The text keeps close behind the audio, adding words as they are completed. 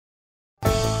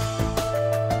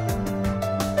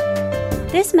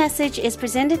This message is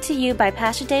presented to you by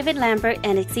Pastor David Lambert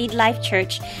and Exceed Life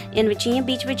Church in Virginia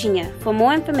Beach, Virginia. For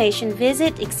more information,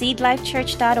 visit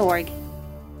exceedlifechurch.org.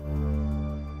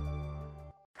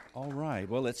 All right.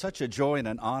 Well, it's such a joy and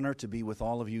an honor to be with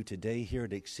all of you today here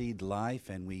at Exceed Life,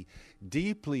 and we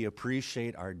deeply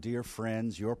appreciate our dear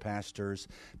friends, your pastors,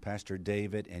 Pastor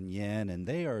David and Yen, and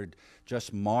they are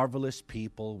just marvelous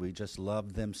people. We just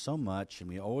love them so much, and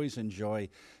we always enjoy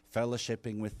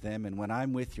fellowshipping with them. And when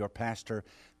I'm with your pastor,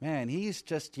 man, he's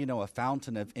just, a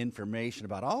fountain of information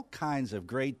about all kinds of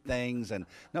great things. And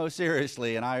no,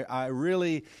 seriously, and I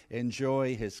really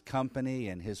enjoy his company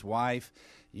and his wife.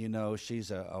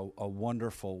 She's a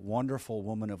wonderful, wonderful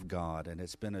woman of God, and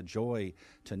it's been a joy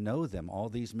to know them all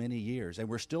these many years. And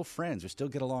we're still friends. We still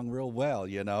get along real well,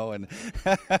 and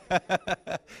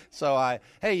so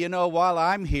while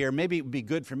I'm here, maybe it would be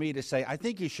good for me to say, I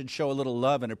think you should show a little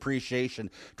love and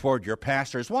appreciation toward your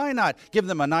pastors. Why not give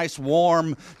them a nice,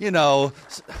 warm,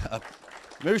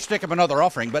 maybe stick up another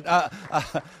offering, but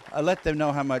let them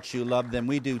know how much you love them.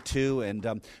 We do too.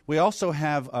 And we also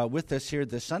have with us here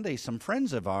this Sunday some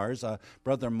friends of ours.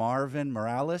 Brother Marvin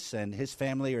Morales and his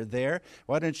family are there.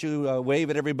 Why don't you wave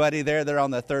at everybody there? They're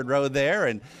on the third row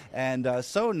there. And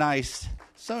so nice.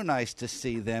 So nice to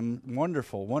see them.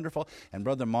 Wonderful, wonderful. And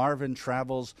Brother Marvin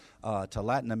travels to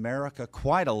Latin America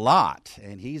quite a lot,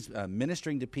 and he's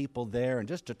ministering to people there, and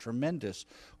just a tremendous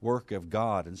work of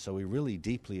God. And so we really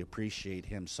deeply appreciate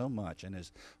him so much and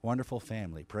his wonderful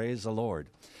family. Praise the Lord.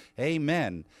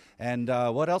 Amen. And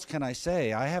what else can I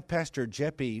say? I have Pastor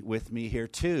Jeppy with me here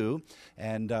too,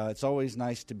 and it's always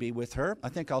nice to be with her. I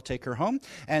think I'll take her home.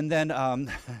 And then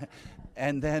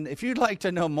And then if you'd like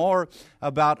to know more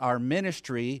about our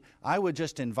ministry, I would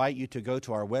just invite you to go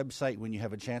to our website when you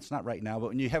have a chance, not right now, but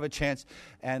when you have a chance,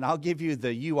 and I'll give you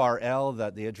the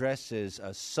URL. The address is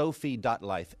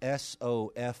sofi.life,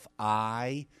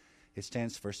 S-O-F-I. It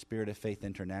stands for Spirit of Faith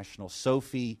International,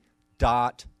 sofi.life,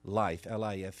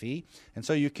 L-I-F-E. And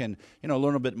so you can,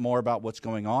 learn a bit more about what's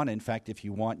going on. In fact, if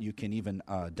you want, you can even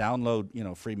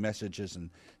download, free messages and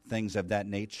things of that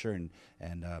nature,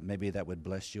 and maybe that would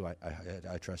bless you.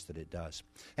 I trust that it does.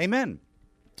 Amen.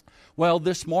 Well,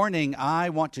 this morning I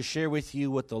want to share with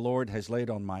you what the Lord has laid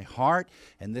on my heart,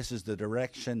 and this is the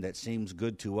direction that seems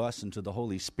good to us and to the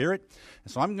Holy Spirit.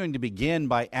 And so I'm going to begin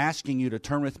by asking you to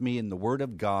turn with me in the Word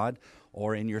of God,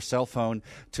 or in your cell phone,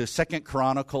 to 2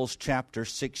 Chronicles chapter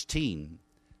 16.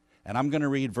 And I'm going to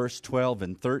read verse 12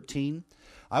 and 13.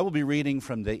 I will be reading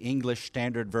from the English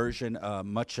Standard Version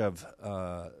much of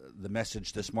the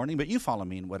message this morning, but you follow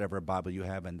me in whatever Bible you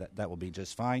have, and that will be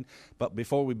just fine. But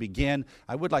before we begin,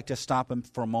 I would like to stop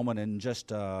for a moment and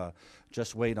just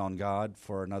wait on God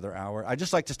for another hour. I'd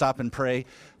just like to stop and pray.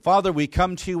 Father, we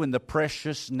come to you in the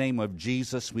precious name of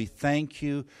Jesus. We thank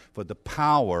you for the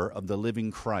power of the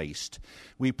living Christ.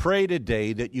 We pray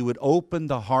today that you would open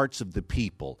the hearts of the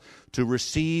people to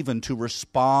receive and to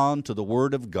respond to the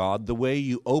Word of God the way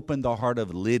you opened the heart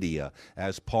of Lydia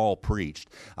as Paul preached.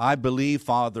 I believe,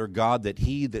 Father God, that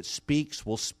he that speaks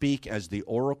will speak as the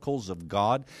oracles of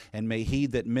God, and may he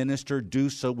that minister do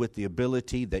so with the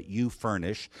ability that you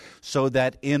furnish, so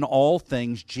that in all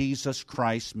things Jesus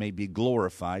Christ may be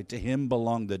glorified. To him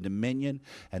belong the dominion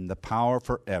and the power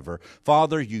forever.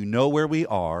 Father, you know where we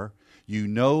are, you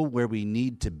know where we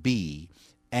need to be,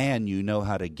 and you know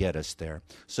how to get us there.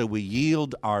 So we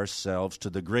yield ourselves to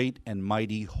the great and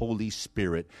mighty Holy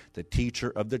Spirit, the teacher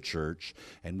of the church,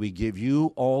 and we give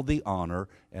you all the honor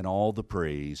and all the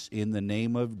praise. In the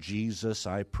name of Jesus,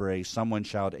 I pray. Someone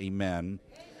shout amen.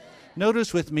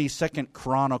 Notice with me 2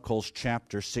 Chronicles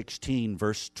chapter 16,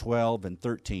 verse 12 and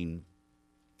 13.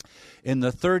 In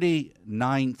the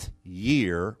 39th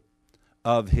year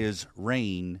of his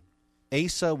reign,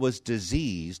 Asa was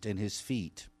diseased in his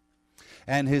feet,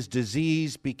 and his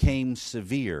disease became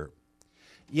severe.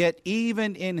 Yet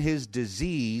even in his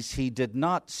disease he did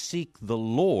not seek the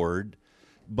Lord,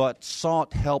 but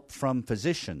sought help from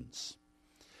physicians.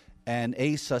 And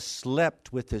Asa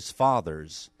slept with his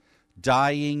fathers,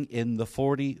 dying in the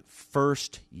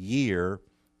 41st year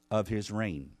of his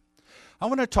reign. I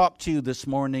want to talk to you this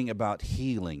morning about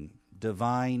healing,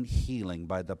 divine healing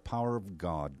by the power of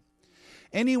God.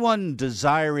 Anyone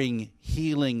desiring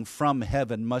healing from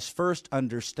heaven must first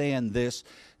understand this,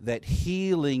 that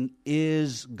healing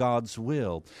is God's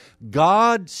will.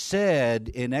 God said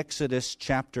in Exodus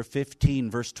chapter 15,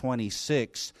 verse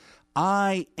 26,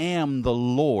 I am the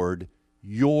Lord,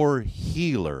 your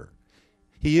healer.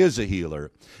 He is a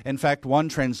healer. In fact, one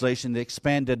translation, the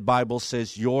Expanded Bible,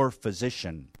 says your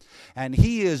physician. And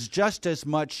he is just as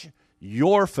much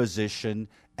your physician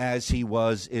as he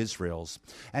was Israel's.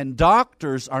 And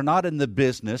doctors are not in the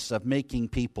business of making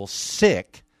people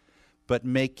sick, but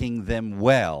making them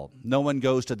well. No one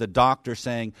goes to the doctor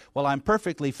saying, well, I'm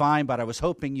perfectly fine, but I was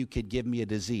hoping you could give me a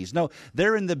disease. No,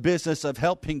 they're in the business of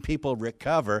helping people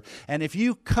recover. And if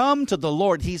you come to the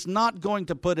Lord, he's not going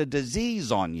to put a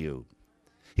disease on you.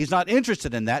 He's not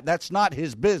interested in that. That's not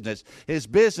his business. His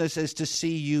business is to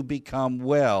see you become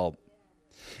well.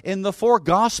 In the four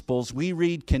Gospels, we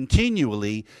read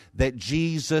continually that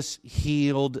Jesus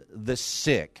healed the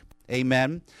sick.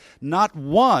 Amen. Not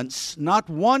once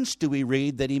do we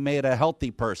read that he made a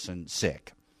healthy person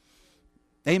sick.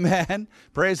 Amen.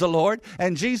 Praise the Lord.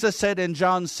 And Jesus said in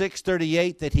John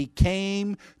 6:38 that he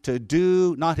came to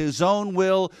do not his own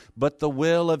will, but the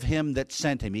will of him that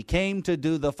sent him. He came to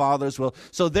do the Father's will.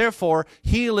 So therefore,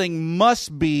 healing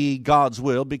must be God's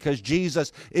will, because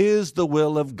Jesus is the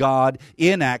will of God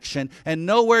in action. And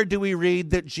nowhere do we read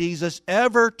that Jesus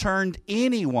ever turned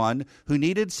anyone who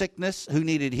needed sickness, who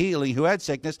needed healing, who had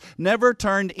sickness, never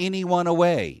turned anyone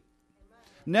away.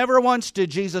 Never once did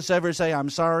Jesus ever say,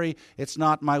 I'm sorry, it's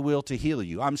not my will to heal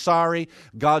you. I'm sorry,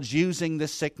 God's using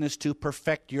this sickness to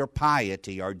perfect your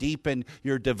piety or deepen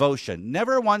your devotion.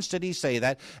 Never once did he say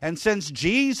that. And since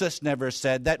Jesus never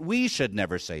said that, we should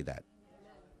never say that.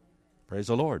 Praise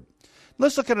the Lord.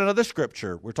 Let's look at another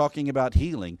scripture. We're talking about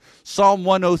healing. Psalm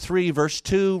 103 verse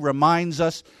 2 reminds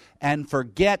us, and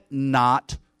forget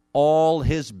not all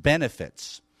his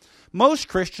benefits. Most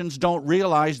Christians don't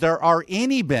realize there are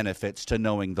any benefits to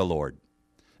knowing the Lord,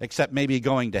 except maybe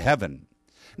going to heaven.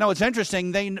 Now, it's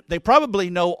interesting, they probably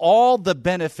know all the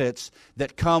benefits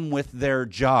that come with their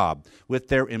job, with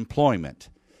their employment.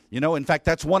 You know, in fact,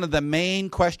 that's one of the main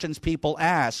questions people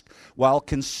ask while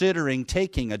considering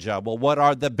taking a job. Well, what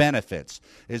are the benefits?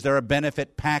 Is there a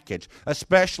benefit package?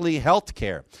 Especially health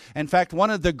care. In fact, one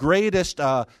of the greatest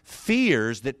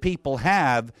fears that people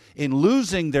have in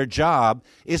losing their job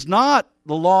is not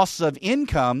the loss of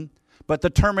income, but the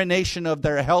termination of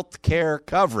their health care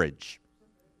coverage.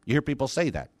 You hear people say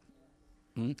that.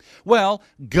 Well,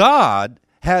 God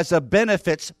has a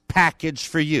benefits package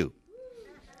for you.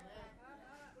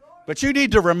 But you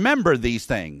need to remember these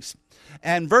things.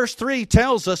 And verse 3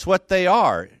 tells us what they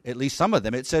are, at least some of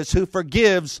them. It says, who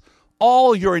forgives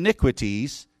all your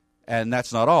iniquities, and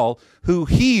that's not all, who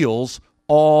heals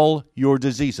all your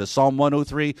diseases. Psalm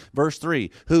 103, verse 3,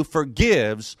 who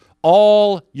forgives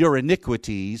all your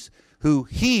iniquities, who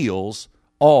heals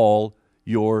all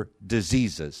your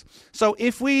diseases. So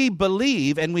if we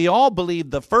believe, and we all believe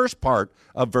the first part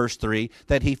of verse 3,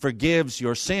 that he forgives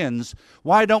your sins,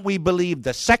 why don't we believe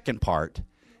the second part,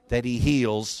 that he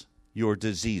heals your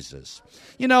diseases?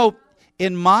 You know,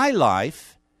 in my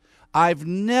life, I have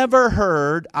never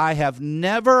heard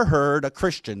a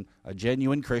Christian, a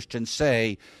genuine Christian,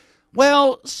 say,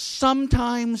 well,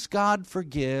 sometimes God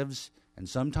forgives and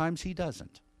sometimes he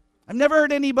doesn't. I've never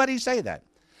heard anybody say that.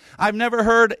 I've never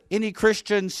heard any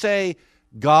Christian say,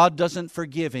 God doesn't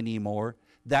forgive anymore.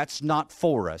 That's not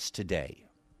for us today.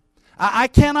 I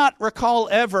cannot recall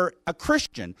ever a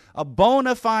Christian, a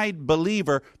bona fide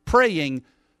believer, praying,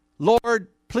 Lord,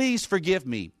 please forgive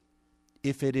me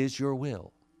if it is your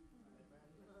will.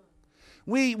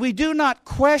 We do not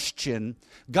question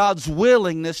God's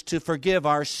willingness to forgive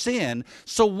our sin,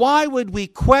 so why would we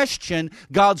question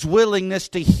God's willingness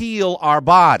to heal our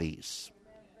bodies?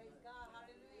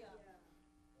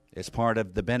 It's part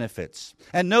of the benefits.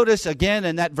 And notice again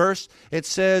in that verse, it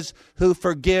says, who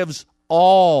forgives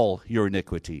all your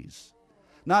iniquities.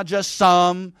 Not just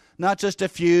some, not just a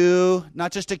few,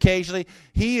 not just occasionally.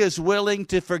 He is willing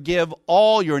to forgive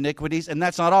all your iniquities, and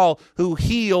that's not all, who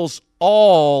heals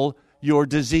all your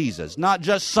diseases, not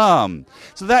just some.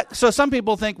 So some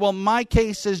people think, well, my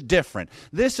case is different.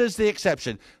 This is the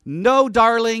exception. No,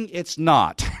 darling, it's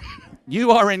not.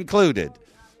 You are included.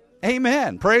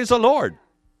 Amen. Praise the Lord.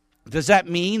 Does that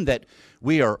mean that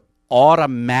we are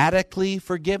automatically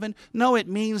forgiven? No, it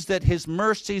means that his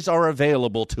mercies are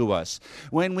available to us.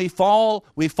 When we fall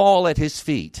at his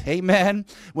feet. Amen.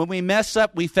 When we mess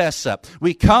up, we fess up.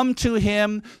 We come to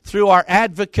him through our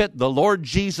advocate, the Lord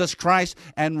Jesus Christ,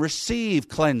 and receive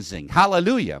cleansing.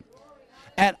 Hallelujah.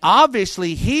 And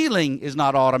obviously, healing is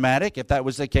not automatic. If that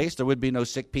was the case, there would be no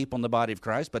sick people in the body of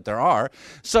Christ, but there are.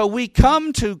 So we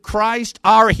come to Christ,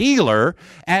 our healer,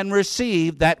 and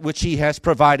receive that which he has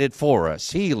provided for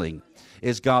us. Healing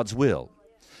is God's will.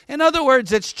 In other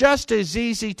words, it's just as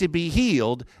easy to be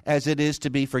healed as it is to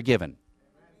be forgiven.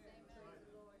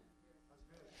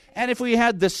 And if we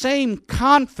had the same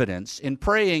confidence in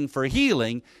praying for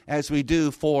healing as we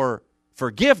do for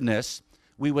forgiveness,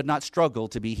 we would not struggle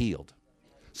to be healed.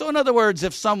 So in other words,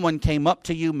 if someone came up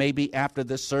to you, maybe after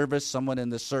this service, someone in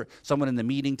the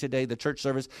meeting today, the church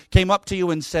service, came up to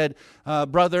you and said,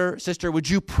 brother, sister, would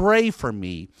you pray for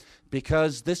me?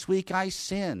 Because this week I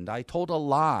sinned, I told a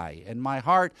lie, and my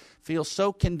heart feels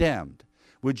so condemned.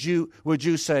 Would you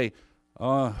say,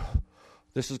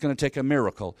 this is going to take a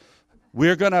miracle.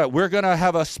 We're gonna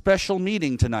have a special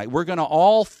meeting tonight. We're gonna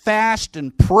all fast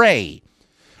and pray.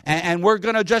 And we're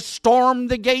going to just storm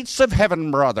the gates of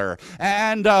heaven, brother.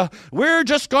 And we're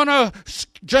just going to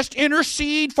just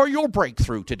intercede for your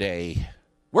breakthrough today.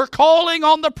 We're calling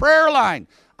on the prayer line.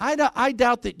 I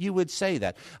doubt that you would say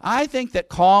that. I think that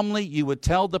calmly you would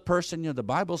tell the person, the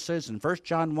Bible says in 1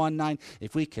 John 1:9,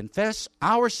 if we confess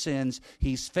our sins,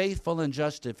 he's faithful and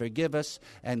just to forgive us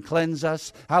and cleanse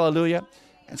us. Hallelujah.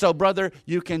 And so, brother,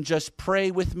 you can just pray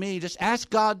with me. Just ask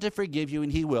God to forgive you, and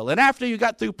he will. And after you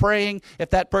got through praying,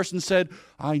 if that person said,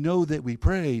 I know that we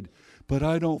prayed, but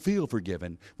I don't feel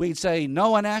forgiven, we'd say, no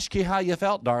one asked you how you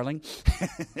felt, darling.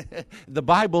 The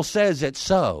Bible says it's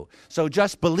so. So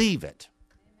just believe it.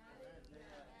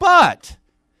 But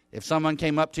if someone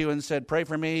came up to you and said, pray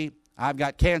for me, I've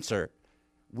got cancer,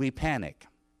 we panic.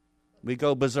 We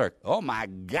go berserk. Oh, my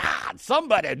God,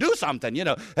 somebody do something, We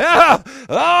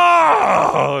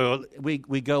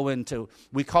go into,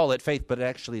 we call it faith, but it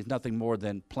actually is nothing more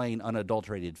than plain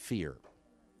unadulterated fear.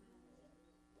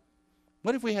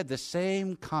 What if we had the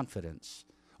same confidence?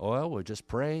 Well, we'll just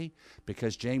pray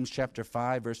because James chapter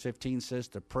 5, verse 15 says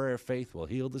the prayer of faith will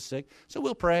heal the sick. So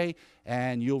we'll pray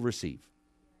and you'll receive.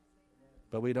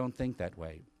 But we don't think that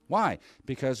way. Why?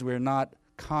 Because we're not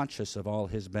conscious of all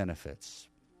his benefits.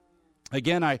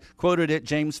 Again, I quoted it.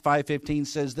 James 5:15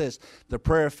 says this, the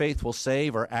prayer of faith will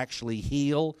save or actually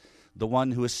heal the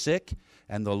one who is sick,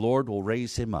 and the Lord will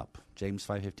raise him up. James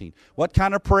 5:15. What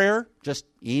kind of prayer? Just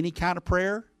any kind of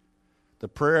prayer? The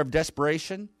prayer of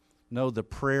desperation? No, the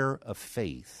prayer of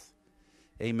faith.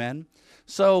 Amen?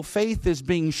 So faith is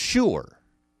being sure.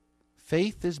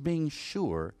 Faith is being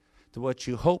sure that what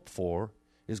you hope for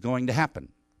is going to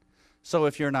happen. So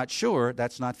if you're not sure,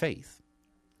 that's not faith.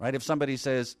 Right? If somebody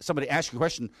asks you a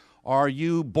question, are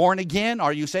you born again?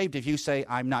 Are you saved? If you say,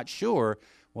 I'm not sure,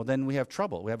 well, then we have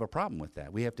trouble. We have a problem with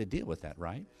that. We have to deal with that,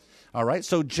 right? All right.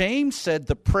 So James said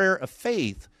the prayer of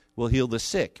faith will heal the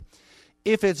sick.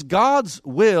 If it's God's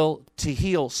will to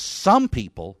heal some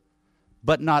people,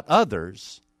 but not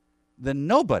others, then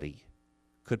nobody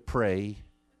could pray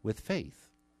with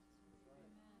faith.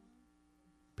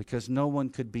 Because no one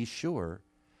could be sure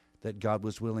that God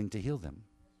was willing to heal them.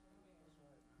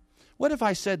 What if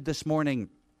I said this morning,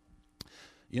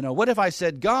 what if I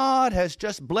said, God has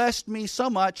just blessed me so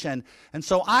much, and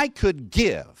so I could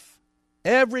give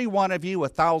every one of you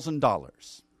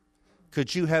 $1,000.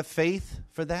 Could you have faith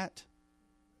for that?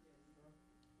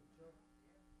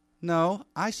 No,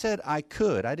 I said I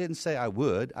could. I didn't say I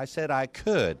would. I said I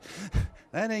could.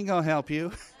 That ain't going to help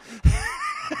you.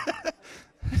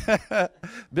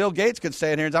 Bill Gates could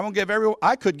stand here and say,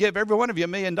 I could give every one of you $1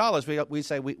 million. We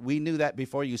say, we knew that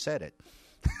before you said it.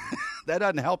 That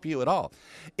doesn't help you at all.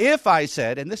 If I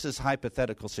said, and this is a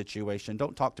hypothetical situation,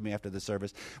 don't talk to me after the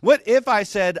service. What if I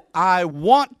said, I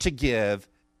want to give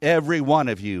every one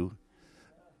of you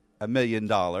 $1 million?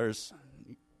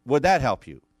 Would that help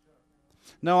you?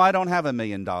 No, I don't have $1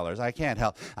 million. I can't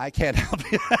help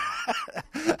you.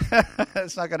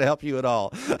 It's not going to help you at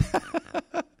all.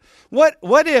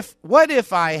 What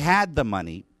if I had the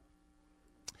money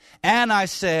and I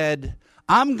said,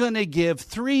 I'm going to give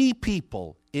 3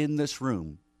 people in this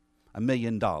room $1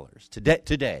 million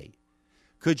today?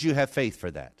 Could you have faith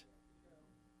for that?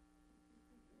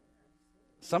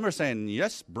 Some are saying,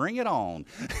 yes, bring it on.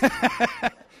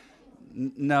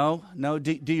 No.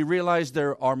 Do you realize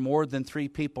there are more than 3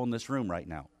 people in this room right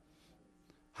now?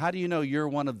 How do you know you're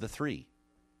one of the 3?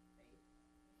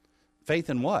 Faith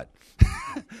in what?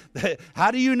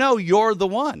 How do you know you're the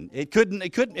one? It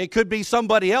could be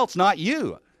somebody else, not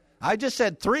you. I just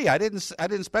said 3. I didn't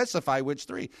specify which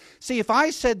 3. See, if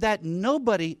I said that,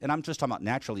 nobody, and I'm just talking about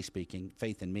naturally speaking,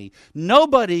 faith in me,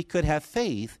 nobody could have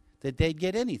faith that they'd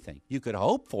get anything. You could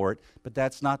hope for it, but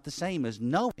that's not the same as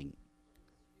knowing.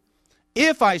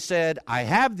 If I said I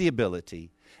have the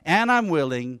ability and I'm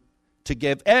willing to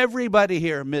give everybody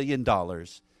here $1 million,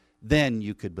 then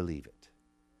you could believe it.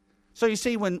 So you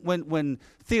see, when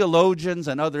theologians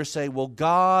and others say, well,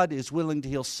 God is willing to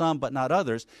heal some but not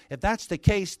others, if that's the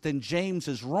case, then James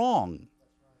is wrong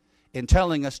in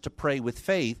telling us to pray with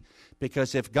faith,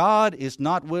 because if God is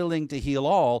not willing to heal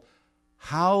all,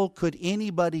 how could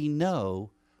anybody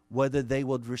know whether they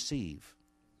would receive?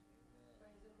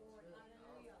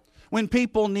 When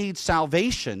people need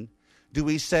salvation, do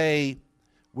we say,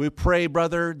 We pray,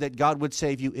 brother, that God would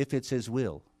save you if it's His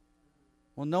will.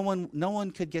 Well, no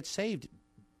one could get saved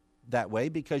that way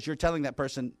because you're telling that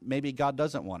person maybe God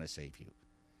doesn't want to save you.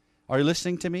 Are you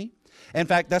listening to me? In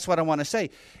fact, that's what I want to say.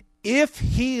 If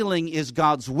healing is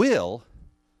God's will,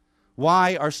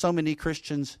 why are so many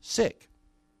Christians sick?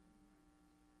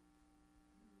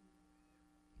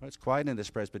 Well, it's quiet in this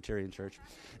Presbyterian church.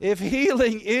 If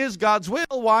healing is God's will,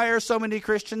 why are so many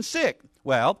Christians sick?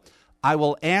 Well, I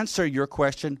will answer your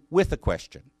question with a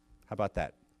question. How about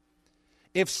that?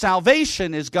 If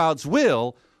salvation is God's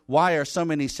will, why are so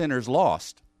many sinners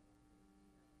lost?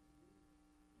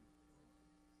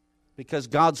 Because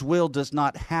God's will does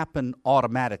not happen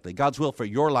automatically. God's will for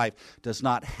your life does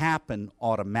not happen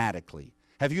automatically.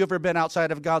 Have you ever been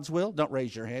outside of God's will? Don't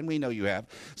raise your hand. We know you have.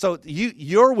 So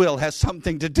your will has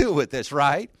something to do with this,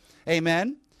 right?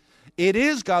 Amen? It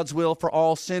is God's will for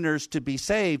all sinners to be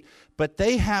saved, but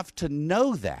they have to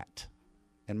know that,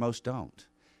 and most don't.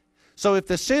 So if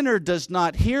the sinner does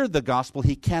not hear the gospel,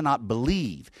 he cannot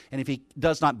believe. And if he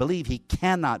does not believe, he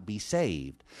cannot be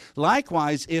saved.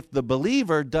 Likewise, if the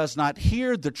believer does not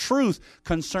hear the truth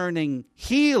concerning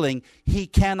healing, he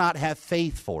cannot have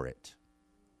faith for it.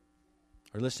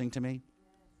 Are you listening to me?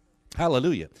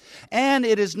 Hallelujah. And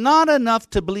it is not enough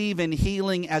to believe in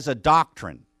healing as a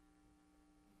doctrine.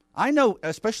 I know,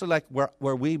 especially like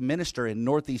where we minister in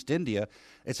Northeast India,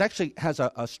 it actually has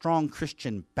a strong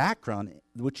Christian background,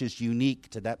 which is unique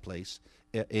to that place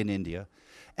in India.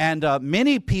 And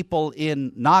many people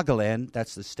in Nagaland,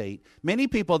 that's the state, many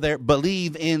people there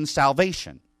believe in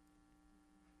salvation.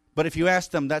 But if you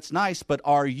ask them, that's nice, but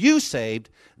are you saved?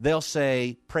 They'll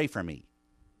say, pray for me,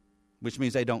 which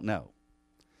means they don't know.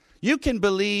 You can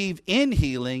believe in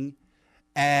healing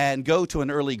and go to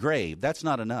an early grave. That's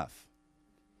not enough.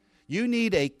 You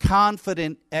need a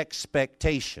confident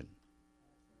expectation.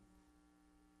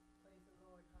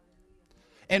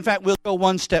 In fact, we'll go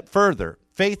one step further.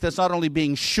 Faith is not only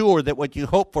being sure that what you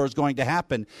hope for is going to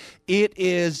happen, it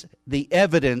is the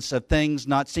evidence of things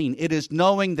not seen. It is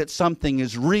knowing that something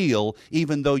is real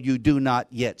even though you do not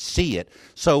yet see it.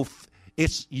 So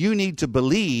you need to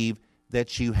believe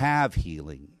that you have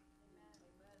healing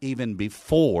even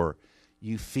before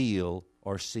you feel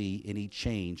or see any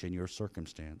change in your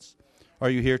circumstance. Are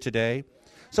you here today?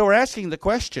 So we're asking the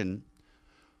question,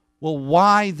 well,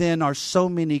 why then are so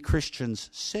many Christians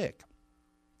sick?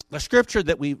 The scripture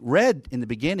that we read in the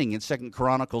beginning in 2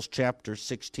 Chronicles chapter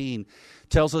 16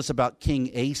 tells us about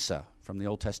King Asa from the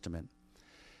Old Testament.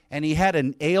 And he had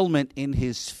an ailment in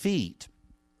his feet.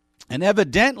 And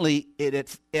evidently,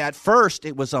 at first,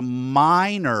 it was a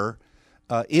minor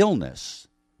illness,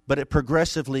 but it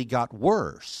progressively got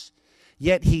worse.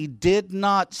 Yet he did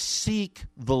not seek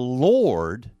the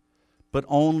Lord, but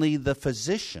only the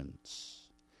physicians.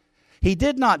 He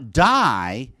did not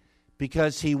die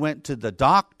because he went to the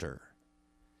doctor.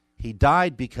 He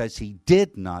died because he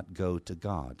did not go to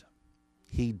God.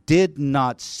 He did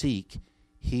not seek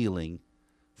healing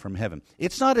from heaven.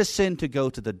 It's not a sin to go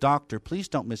to the doctor. Please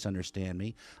don't misunderstand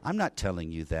me. I'm not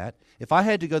telling you that. If I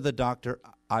had to go to the doctor,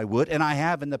 I would, and I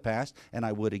have in the past, and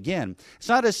I would again. It's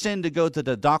not a sin to go to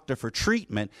the doctor for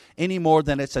treatment any more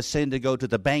than it's a sin to go to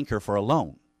the banker for a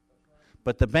loan.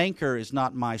 But the banker is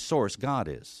not my source. God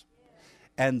is.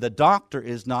 And the doctor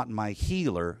is not my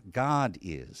healer. God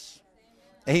is.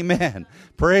 Amen.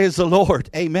 Praise the Lord.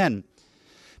 Amen.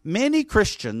 Many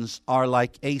Christians are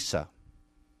like Asa.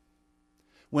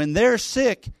 When they're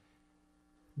sick,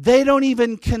 they don't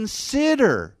even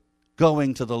consider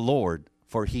going to the Lord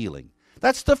for healing.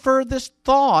 That's the furthest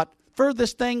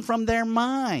thing from their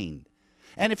mind.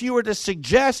 And if you were to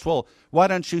suggest, well, why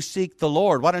don't you seek the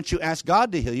Lord? Why don't you ask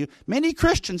God to heal you? Many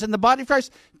Christians in the body of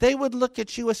Christ, they would look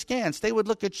at you askance. They would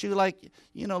look at you like,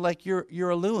 like you're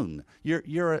a loon. You're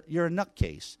a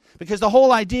nutcase. Because the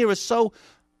whole idea is so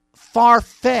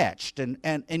far-fetched and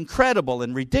incredible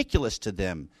and ridiculous to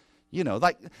them.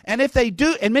 And if they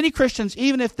do, and many Christians,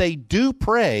 even if they do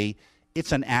pray,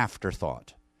 it's an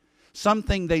afterthought.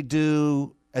 Something they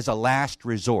do as a last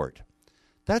resort.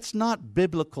 That's not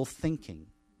biblical thinking.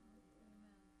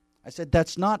 I said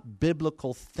that's not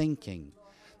biblical thinking.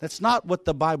 That's not what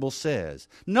the Bible says.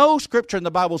 No scripture in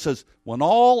the Bible says, when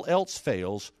all else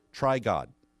fails, try God.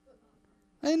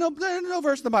 There's no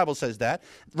verse in the Bible says that.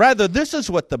 Rather, this is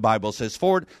what the Bible says.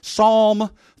 Psalm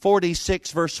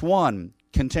 46, verse 1.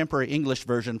 Contemporary English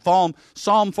version.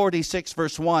 Psalm 46,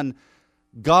 verse 1.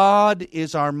 God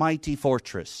is our mighty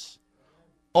fortress,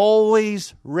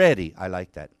 always ready. I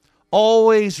like that.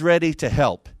 Always ready to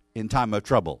help in time of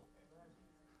trouble.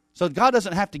 So God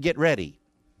doesn't have to get ready.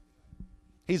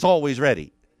 He's always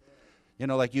ready. You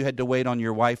know, like you had to wait on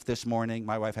your wife this morning.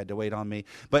 My wife had to wait on me.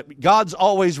 But God's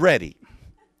always ready.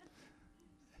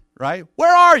 Right?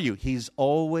 Where are you? He's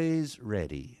always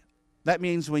ready. That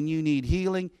means when you need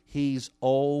healing, He's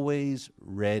always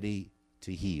ready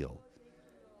to heal.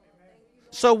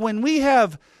 So when we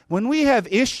have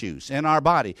issues in our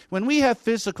body, when we have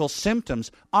physical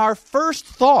symptoms, our first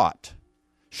thought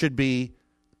should be,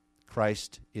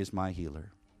 Christ is my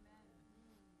healer.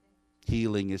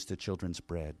 Healing is the children's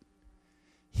bread.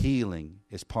 Healing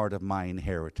is part of my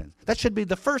inheritance. That should be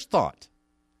the first thought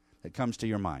that comes to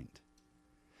your mind.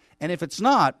 And if it's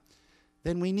not,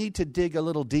 then we need to dig a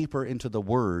little deeper into the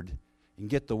Word and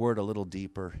get the Word a little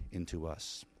deeper into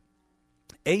us.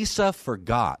 Asa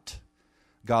forgot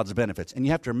God's benefits. And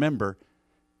you have to remember,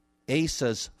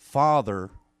 Asa's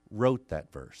father wrote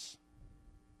that verse.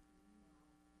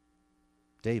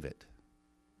 David.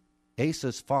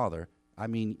 Asa's father, I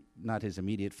mean, not his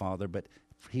immediate father, but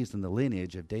he's in the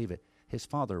lineage of David. His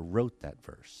father wrote that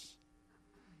verse.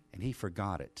 And he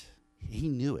forgot it. He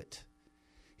knew it.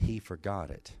 He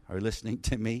forgot it. Are you listening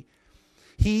to me?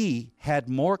 He had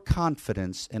more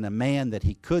confidence in a man that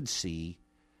he could see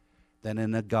than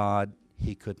in a God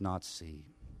he could not see.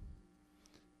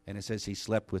 And it says he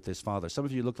slept with his father. Some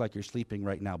of you look like you're sleeping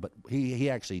right now, but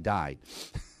he actually died.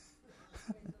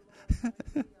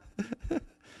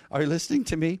 Are you listening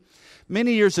to me?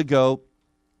 Many years ago,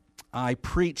 I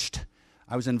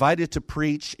was invited to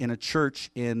preach in a church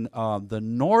in the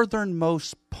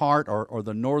northernmost part or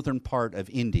the northern part of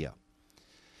India.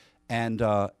 And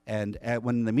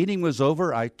when the meeting was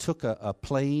over, I took a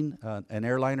plane, an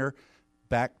airliner,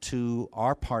 back to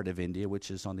our part of India,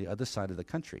 which is on the other side of the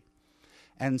country.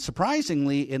 And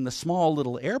surprisingly, in the small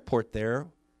little airport there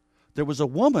was a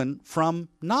woman from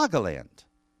Nagaland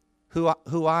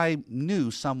who I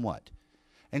knew somewhat.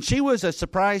 And she was as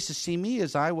surprised to see me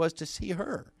as I was to see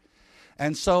her.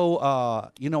 And so,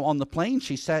 on the plane,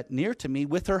 she sat near to me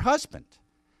with her husband.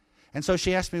 And so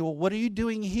she asked me, well, what are you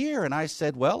doing here? And I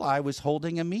said, well, I was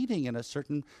holding a meeting in a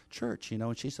certain church,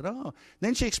 And she said, oh.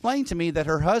 Then she explained to me that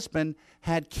her husband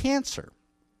had cancer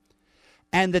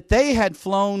and that they had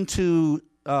flown to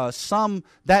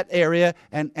that area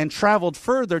and traveled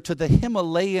further to the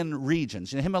Himalayan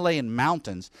regions, the Himalayan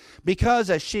mountains, because,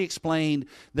 as she explained,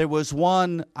 there was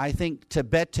one, I think,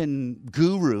 Tibetan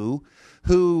guru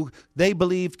who they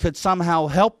believed could somehow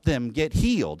help them get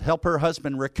healed, help her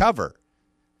husband recover.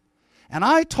 And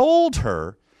I told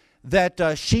her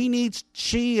that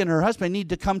she and her husband need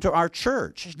to come to our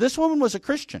church. This woman was a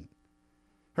Christian.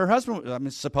 Her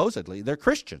husband, supposedly, they're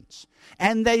Christians.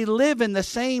 And they live in the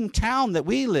same town that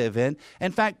we live in.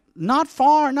 In fact, not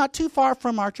too far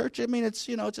from our church. I mean, it's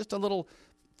just a little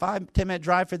 5-10 minute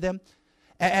drive for them.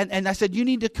 And I said, you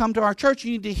need to come to our church.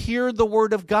 You need to hear the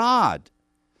word of God.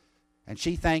 And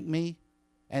she thanked me,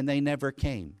 and they never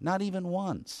came. Not even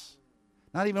once.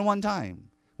 Not even one time.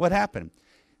 What happened?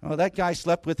 Well, that guy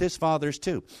slept with his fathers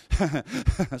too.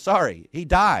 Sorry, he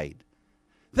died.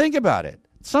 Think about it.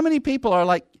 So many people are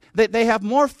like, they have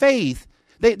more faith.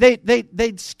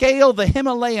 They'd scale the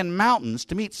Himalayan mountains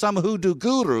to meet some hoodoo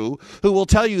guru who will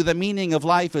tell you the meaning of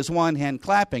life is one hand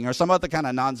clapping or some other kind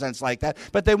of nonsense like that.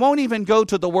 But they won't even go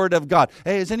to the Word of God.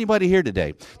 Hey, is anybody here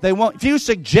today? They won't. If you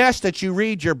suggest that you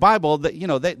read your Bible,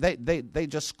 they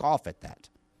just scoff at that.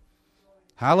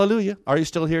 Hallelujah. Are you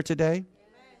still here today?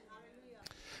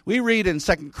 We read in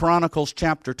 2 Chronicles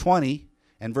chapter 20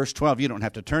 and verse 12. You don't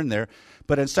have to turn there.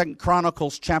 But in 2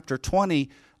 Chronicles chapter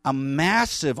 20, a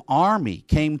massive army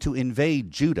came to invade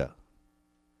Judah.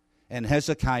 And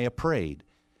Hezekiah prayed.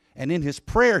 And in his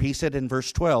prayer, he said in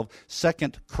verse 12,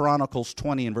 2 Chronicles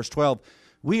 20 and verse 12,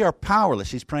 we are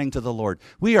powerless. He's praying to the Lord.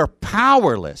 We are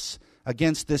powerless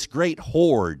against this great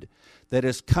horde that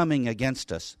is coming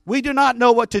against us. We do not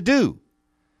know what to do.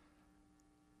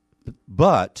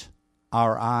 But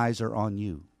our eyes are on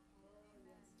you.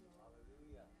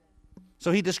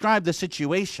 So he described the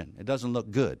situation. It doesn't look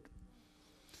good.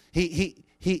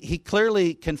 He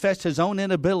clearly confessed his own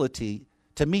inability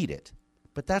to meet it.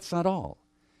 But that's not all.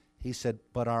 He said,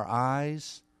 but our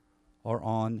eyes are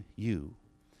on you.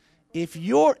 If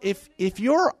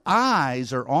your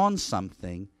eyes are on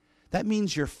something, that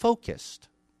means you're focused.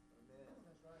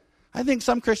 I think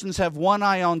some Christians have one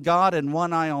eye on God and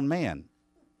one eye on man.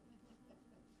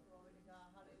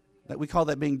 That we call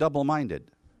that being double-minded.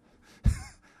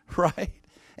 Right?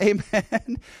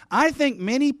 Amen. I think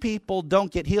many people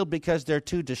don't get healed because they're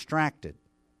too distracted.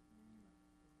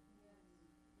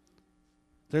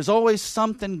 There's always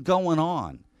something going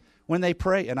on. When they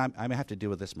pray, and I have to deal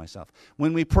with this myself.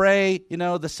 When we pray,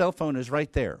 the cell phone is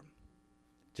right there.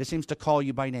 Just seems to call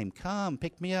you by name. Come,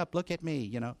 pick me up, look at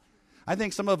me, I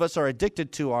think some of us are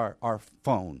addicted to our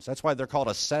phones. That's why they're called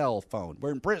a cell phone.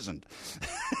 We're imprisoned.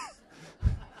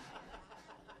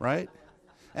 Right?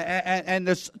 And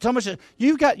there's so much.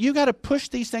 You got to push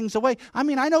these things away. I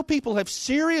mean, I know people have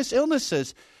serious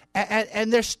illnesses,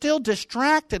 and they're still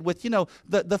distracted with,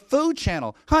 the food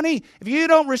channel. Honey, if you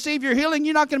don't receive your healing,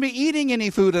 you're not going to be eating any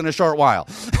food in a short while.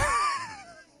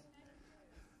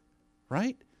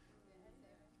 Right?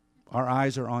 Our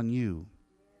eyes are on you.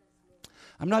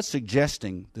 I'm not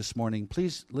suggesting this morning,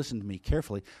 please listen to me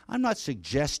carefully, I'm not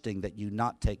suggesting that you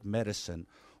not take medicine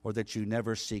or that you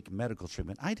never seek medical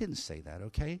treatment. I didn't say that,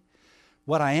 okay?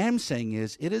 What I am saying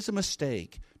is it is a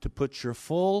mistake to put your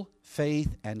full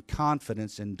faith and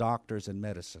confidence in doctors and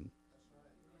medicine.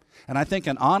 And I think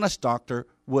an honest doctor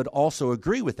would also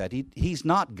agree with that. He's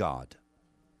not God.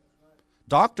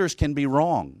 Doctors can be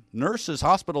wrong. Nurses,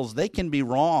 hospitals, they can be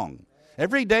wrong.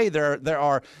 Every day there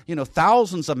are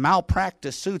thousands of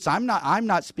malpractice suits. I'm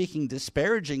not speaking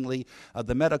disparagingly of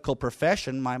the medical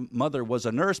profession. My mother was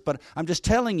a nurse, but I'm just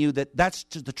telling you that that's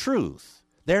just the truth.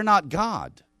 They're not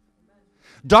God.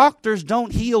 Doctors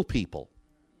don't heal people.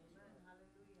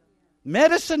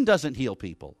 Medicine doesn't heal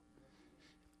people.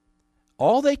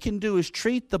 All they can do is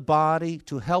treat the body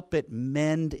to help it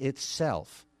mend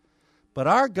itself. But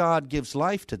our God gives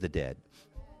life to the dead.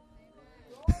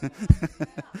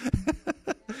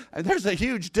 And there's a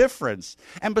huge difference.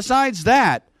 And besides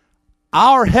that,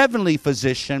 our heavenly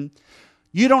physician,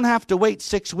 you don't have to wait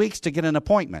 6 weeks to get an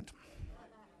appointment.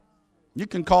 You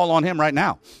can call on him right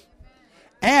now.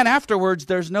 And afterwards,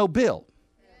 there's no bill.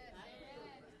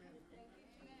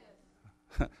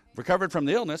 Recovered from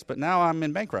the illness, but now I'm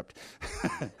in bankrupt.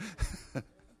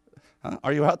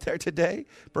 Are you out there today?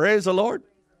 Praise the Lord.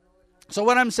 So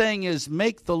what I'm saying is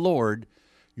make the Lord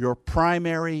your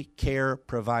primary care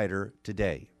provider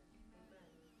today.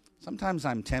 Sometimes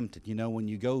I'm tempted, when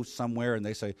you go somewhere and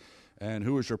they say, and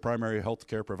who is your primary health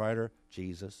care provider?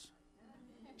 Jesus.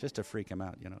 Just to freak him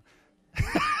out,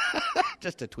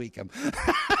 Just to tweak him.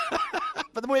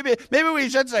 But maybe we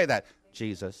should say that.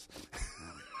 Jesus.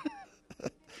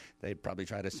 They'd probably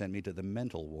try to send me to the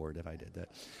mental ward if I did that.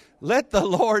 Let the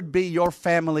Lord be your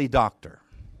family doctor.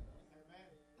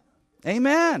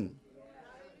 Amen.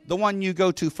 The one you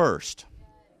go to first.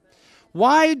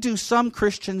 Why do some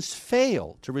Christians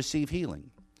fail to receive healing?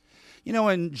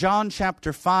 In John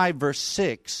chapter 5, verse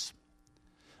 6,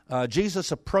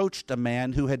 Jesus approached a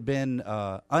man who had been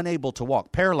unable to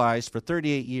walk, paralyzed for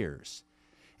 38 years.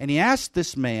 And he asked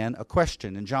this man a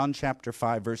question in John chapter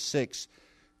 5, verse 6,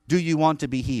 do you want to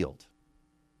be healed?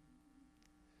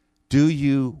 Do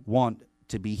you want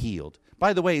to be healed?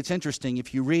 By the way, it's interesting,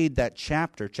 if you read that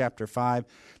chapter 5,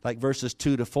 like verses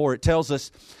 2 to 4, it tells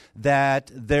us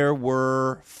that there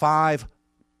were 5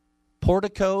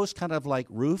 porticos, kind of like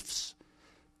roofs,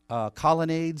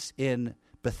 colonnades in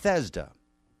Bethesda,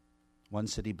 one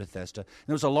city, Bethesda. And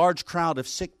there was a large crowd of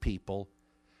sick people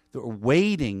that were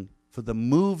waiting for the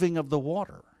moving of the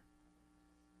water.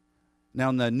 Now,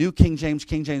 in the New King James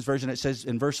Version, it says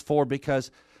in verse 4,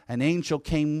 because an angel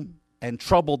came and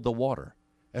troubled the water.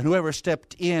 And whoever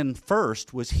stepped in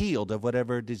first was healed of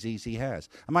whatever disease he has.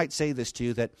 I might say this to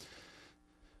you that,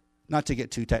 not to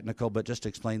get too technical, but just to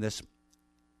explain this.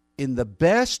 In the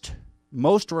best,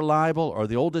 most reliable, or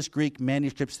the oldest Greek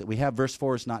manuscripts that we have, verse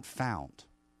 4 is not found.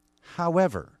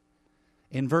 However,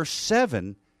 in verse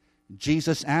 7,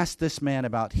 Jesus asked this man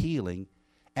about healing,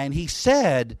 and he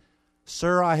said,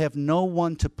 Sir, I have no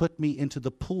one to put me into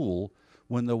the pool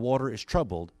when the water is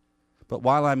troubled, but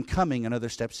while I'm coming, another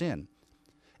steps in.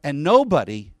 And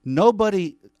nobody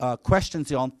questions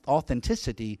the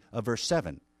authenticity of verse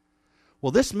 7.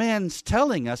 Well, this man's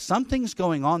telling us something's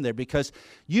going on there, because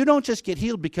you don't just get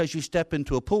healed because you step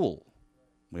into a pool.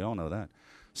 We all know that.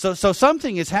 So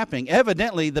something is happening.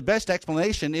 Evidently, the best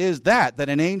explanation is that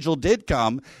an angel did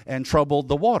come and troubled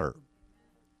the water.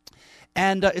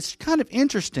 And it's kind of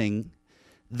interesting.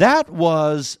 That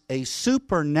was a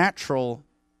supernatural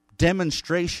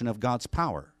demonstration of God's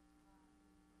power.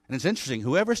 And it's interesting,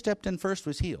 whoever stepped in first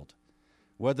was healed.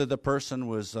 Whether the person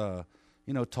was,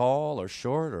 tall or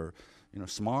short or,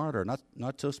 smart or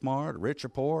not so smart, or rich or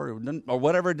poor, or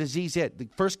whatever disease he had. The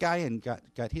first guy in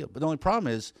got healed. But the only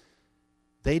problem is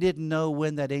they didn't know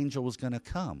when that angel was going to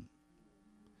come.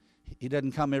 He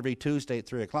doesn't come every Tuesday at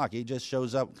 3 o'clock. He just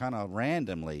shows up kind of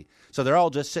randomly. So they're all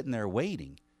just sitting there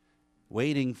waiting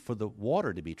for the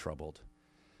water to be troubled.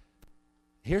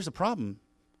 Here's the problem.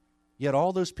 Yet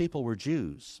all those people were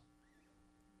Jews.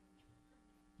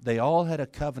 They all had a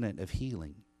covenant of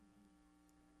healing.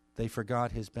 They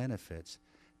forgot his benefits.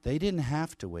 They didn't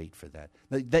have to wait for that.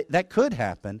 That could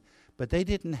happen, But they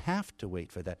didn't have to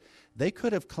wait for that. They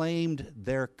could have claimed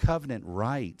their covenant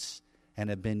rights and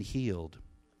have been healed.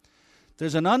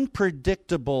 There's an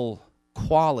unpredictable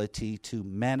quality to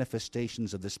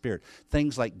manifestations of the Spirit.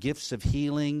 Things like gifts of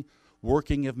healing,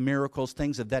 working of miracles,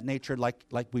 things of that nature, like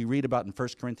we read about in 1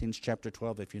 Corinthians chapter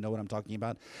 12, if you know what I'm talking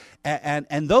about.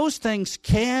 And those things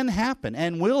can happen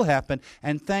and will happen,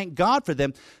 and thank God for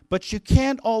them. But you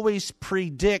can't always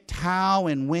predict how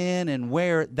and when and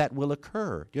where that will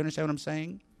occur. Do you understand what I'm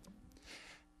saying?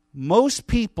 Most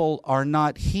people are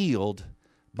not healed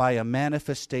by a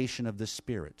manifestation of the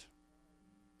Spirit.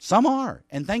 Some are,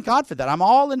 and thank God for that. I'm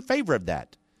all in favor of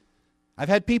that. I've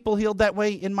had people healed that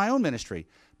way in my own ministry,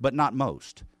 but not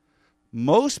most.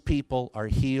 Most people are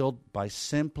healed by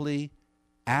simply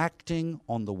acting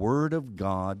on the Word of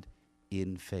God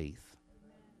in faith.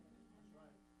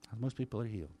 Most people are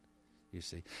healed, you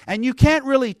see. And you can't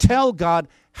really tell God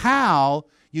how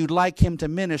you'd like Him to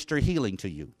minister healing to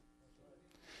you.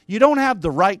 You don't have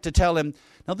the right to tell Him,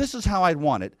 now this is how I'd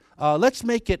want it. Let's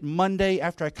make it Monday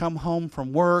after I come home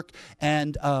from work,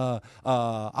 and I'd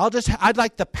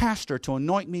like the pastor to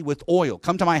anoint me with oil.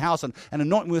 Come to my house and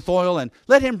anoint me with oil, and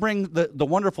let him bring the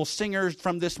wonderful singers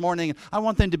from this morning. I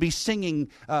want them to be singing,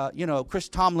 Chris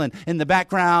Tomlin in the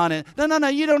background. And no,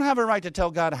 you don't have a right to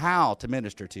tell God how to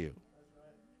minister to you.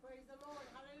 Praise the Lord.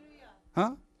 Hallelujah.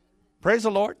 Huh? Praise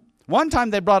the Lord. One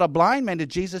time they brought a blind man to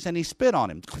Jesus, and He spit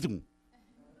on him.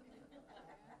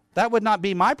 That would not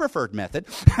be my preferred method.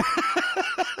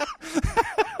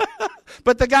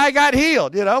 But the guy got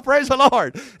healed, Praise the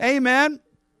Lord. Amen.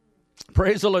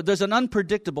 Praise the Lord. There's an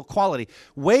unpredictable quality.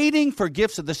 Waiting for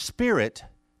gifts of the Spirit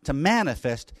to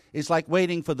manifest is like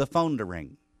waiting for the phone to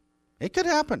ring. It could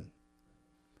happen.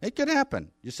 It could happen.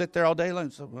 You sit there all day long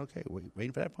and say, okay,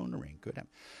 waiting for that phone to ring. Could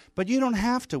happen. But you don't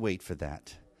have to wait for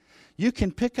that. You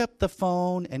can pick up the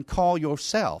phone and call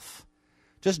yourself.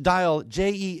 Just dial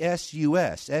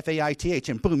JESUS, FAITH,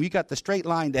 and boom, you got the straight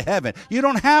line to heaven. You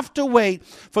don't have to wait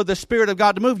for the Spirit of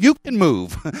God to move. You can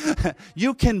move.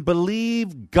 You can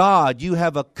believe God. You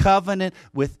have a covenant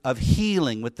of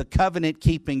healing with the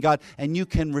covenant-keeping God, and you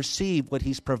can receive what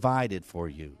He's provided for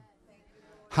you.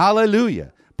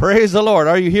 Hallelujah. Praise the Lord.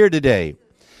 Are you here today?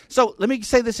 So let me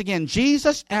say this again.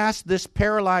 Jesus asked this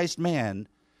paralyzed man,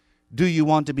 do you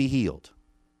want to be healed?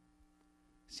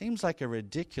 Seems like a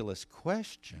ridiculous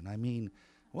question. I mean,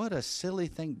 what a silly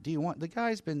thing. Do you want? The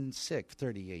guy's been sick for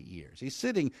 38 years. He's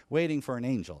sitting waiting for an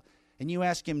angel. And you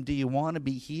ask him, do you want to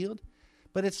be healed?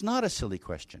 But it's not a silly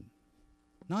question.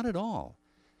 Not at all.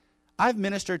 I've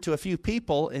ministered to a few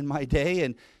people in my day,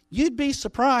 and you'd be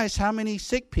surprised how many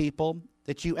sick people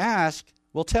that you ask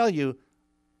will tell you,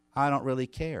 I don't really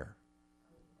care.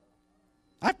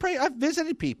 I've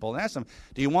visited people and asked them,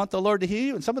 do you want the Lord to heal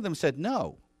you? And some of them said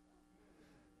no.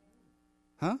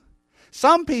 Huh?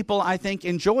 Some people, I think,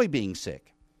 enjoy being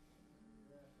sick.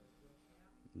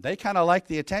 They kind of like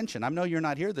the attention. I know you're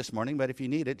not here this morning, but if you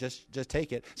need it, just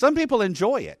take it. Some people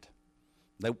enjoy it.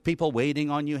 The people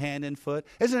waiting on you hand and foot.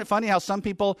 Isn't it funny how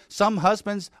some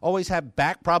husbands always have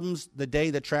back problems the day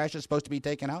the trash is supposed to be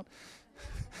taken out?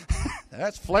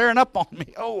 That's flaring up on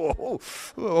me. Oh,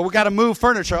 we got to move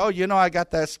furniture. Oh, I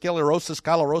got that sclerosis,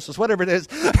 whatever it is.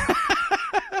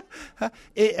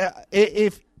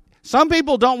 If some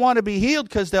people don't want to be healed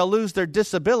because they'll lose their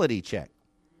disability check.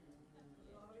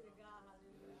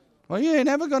 Well, you ain't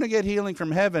never going to get healing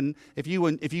from heaven if you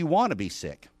want to be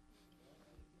sick.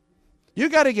 You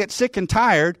got to get sick and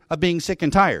tired of being sick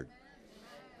and tired.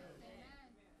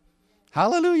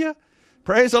 Hallelujah.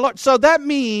 Praise the Lord. So that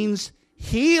means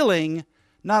healing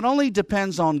not only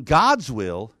depends on God's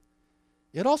will,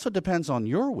 it also depends on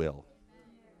your will.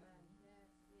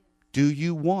 Do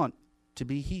you want to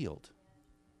be healed?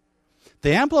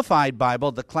 The Amplified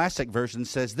Bible, the classic version,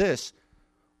 says this: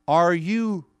 are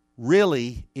you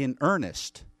really in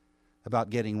earnest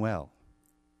about getting well?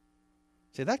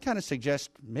 See, that kind of suggests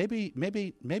maybe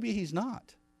he's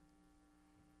not.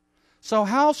 So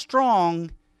how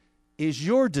strong is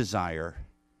your desire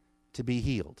to be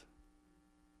healed?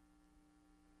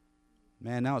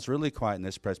 Man, now it's really quiet in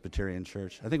this Presbyterian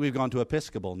church. I think we've gone to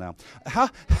Episcopal now.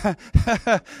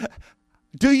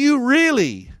 Do you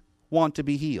really want to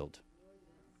be healed?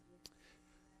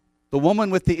 The woman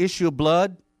with the issue of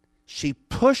blood, she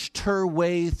pushed her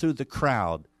way through the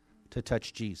crowd to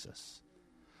touch Jesus.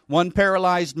 One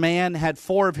paralyzed man had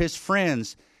 4 of his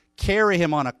friends carry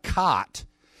him on a cot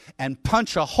and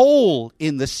punch a hole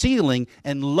in the ceiling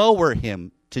and lower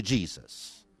him to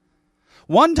Jesus.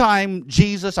 One time,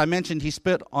 Jesus, I mentioned he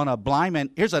spit on a blind man.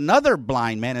 Here's another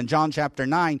blind man in John chapter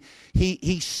 9.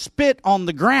 He spit on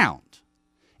the ground,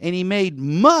 and he made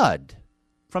mud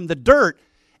from the dirt,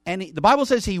 And the Bible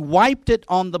says he wiped it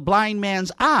on the blind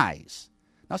man's eyes.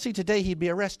 Now, see, today he'd be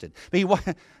arrested.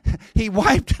 But he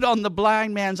wiped it on the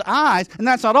blind man's eyes, and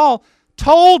that's not all.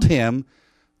 Told him,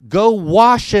 go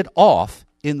wash it off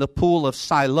in the pool of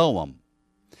Siloam.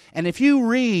 And if you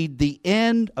read the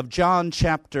end of John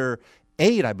chapter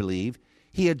 8, I believe,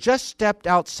 he had just stepped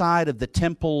outside of the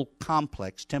temple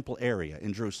complex, temple area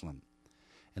in Jerusalem.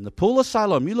 And the pool of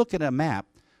Siloam, you look at a map,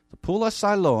 the pool of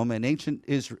Siloam in ancient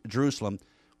Jerusalem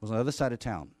was on the other side of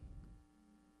town.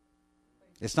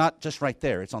 It's not just right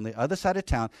there. It's on the other side of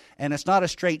town, and it's not a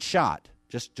straight shot.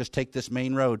 Just take this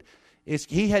main road.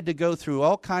 He had to go through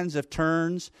all kinds of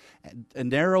turns and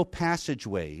narrow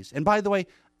passageways. And by the way,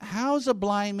 how's a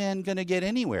blind man going to get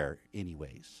anywhere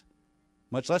anyways?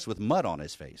 Much less with mud on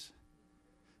his face.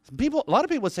 A lot of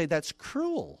people would say that's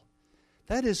cruel.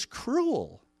 That is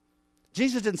cruel.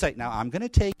 Jesus didn't say, now I'm going to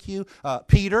take you,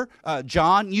 Peter,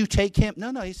 John, you take him.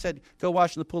 No, he said, go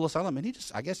wash in the pool of Siloam. And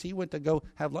I guess he went to go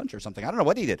have lunch or something. I don't know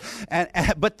what he did.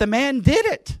 But the man did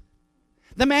it.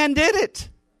 The man did it.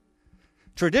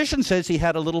 Tradition says he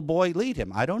had a little boy lead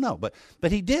him. I don't know, but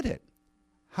he did it.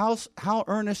 How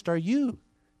earnest are you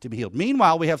to be healed?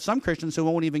 Meanwhile, we have some Christians who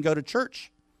won't even go to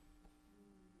church.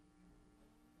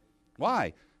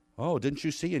 Why? Oh, didn't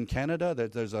you see in Canada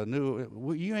that there's a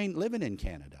new... You ain't living in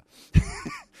Canada.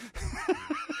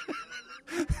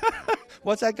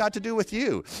 What's that got to do with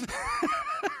you?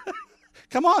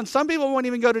 Come on, some people won't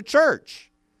even go to church.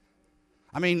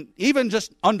 I mean, even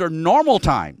just under normal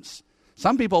times,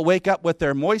 some people wake up with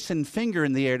their moistened finger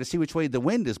in the air to see which way the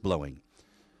wind is blowing.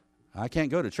 I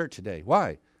can't go to church today.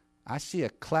 Why? I see a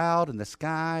cloud in the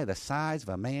sky the size of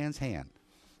a man's hand.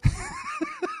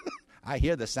 I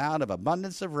hear the sound of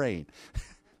abundance of rain.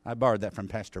 I borrowed that from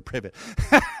Pastor Privet.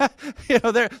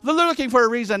 They're looking for a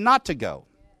reason not to go.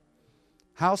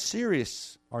 How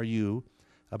serious are you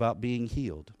about being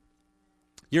healed?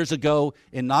 Years ago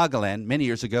in Nagaland, many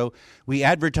years ago, we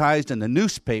advertised in the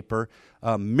newspaper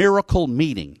a miracle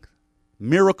meeting.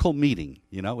 Miracle meeting.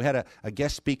 We had a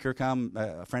guest speaker come,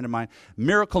 a friend of mine,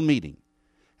 miracle meeting.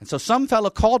 And so some fellow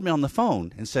called me on the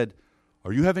phone and said,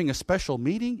 are you having a special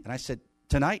meeting? And I said,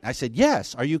 tonight? I said,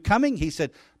 yes. Are you coming? He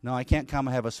said, no, I can't come.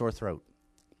 I have a sore throat.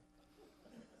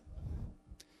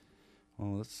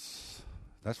 Well,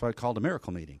 that's why I called a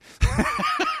miracle meeting.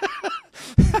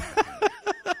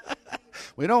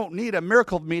 We don't need a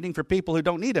miracle meeting for people who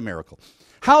don't need a miracle.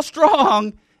 How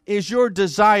strong is your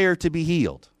desire to be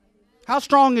healed? How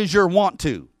strong is your want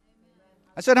to?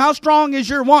 I said, how strong is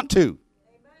your want to?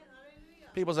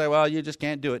 People say, well, you just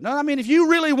can't do it. No, I mean, if you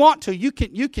really want to, you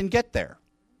can get there.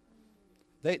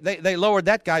 They lowered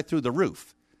that guy through the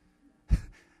roof.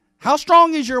 How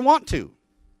strong is your want to?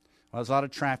 Well, there's a lot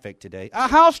of traffic today.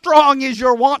 How strong is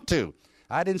your want to?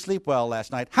 I didn't sleep well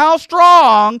last night. How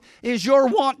strong is your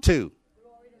want to?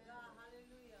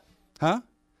 Huh?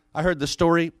 I heard the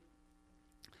story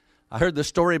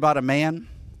about a man,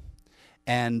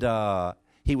 and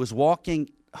he was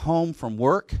walking home from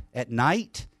work at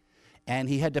night, and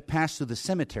he had to pass through the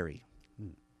cemetery.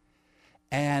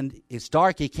 And it's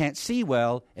dark, he can't see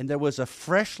well, and there was a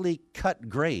freshly cut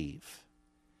grave.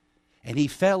 And he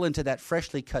fell into that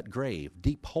freshly cut grave,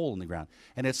 deep hole in the ground.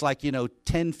 And it's like,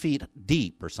 10 feet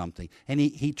deep or something. And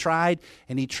he tried,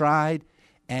 and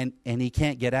he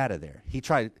can't get out of there. He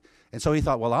tried. And so he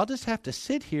thought, well, I'll just have to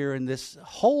sit here in this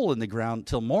hole in the ground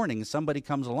till morning, and somebody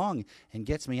comes along and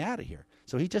gets me out of here.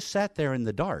 So he just sat there in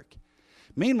the dark.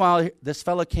 Meanwhile, this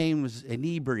fellow was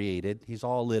inebriated. He's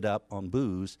all lit up on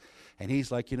booze. And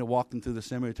he's like, walking through the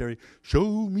cemetery. Show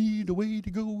me the way to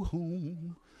go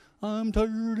home. I'm tired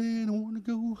and I want to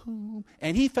go home.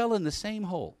 And he fell in the same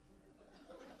hole.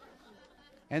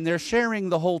 And they're sharing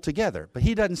the hole together. But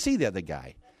he doesn't see the other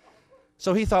guy.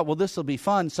 So he thought, well, this will be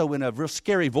fun. So in a real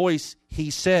scary voice, he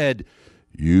said,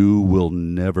 you will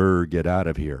never get out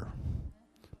of here.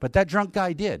 But that drunk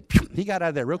guy did. He got out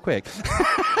of there real quick.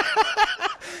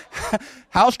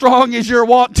 How strong is your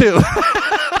want to?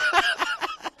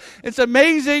 It's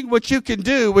amazing what you can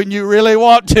do when you really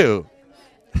want to.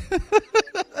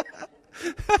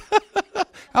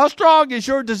 How strong is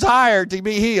your desire to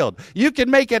be healed? You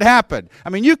can make it happen. I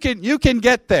mean, you can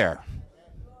get there.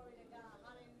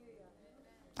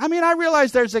 I mean, I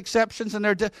realize there's exceptions,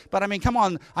 but I mean, come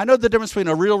on. I know the difference between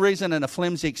a real reason and a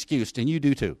flimsy excuse, and you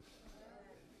do too.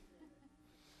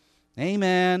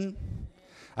 Amen.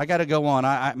 I got to go on.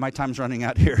 My time's running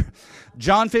out here.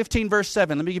 John 15, verse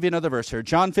 7. Let me give you another verse here.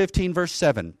 John 15, verse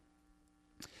 7.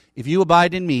 If you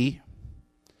abide in me,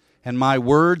 and my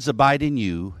words abide in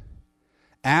you,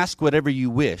 ask whatever you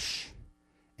wish,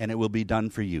 and it will be done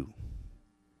for you.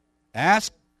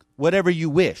 Ask whatever you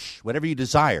wish, whatever you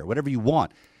desire, whatever you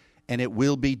want, and it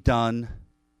will be done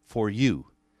for you.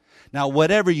 Now,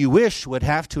 whatever you wish would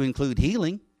have to include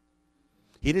healing.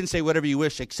 He didn't say whatever you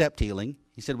wish except healing.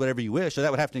 He said whatever you wish, so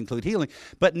that would have to include healing.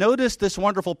 But notice this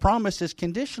wonderful promise is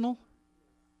conditional.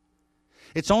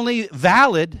 It's only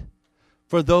valid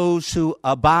for those who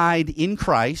abide in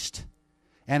Christ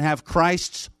and have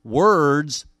Christ's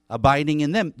words abiding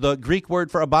in them. The Greek word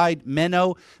for abide,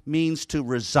 meno, means to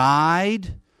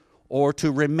reside or to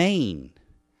remain.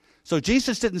 So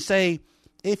Jesus didn't say,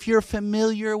 if you're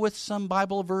familiar with some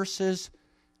Bible verses,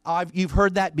 you've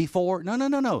heard that before.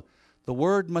 No. The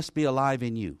word must be alive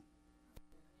in you.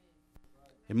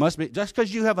 It must be. Just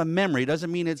because you have a memory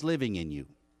doesn't mean it's living in you.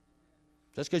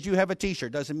 Just because you have a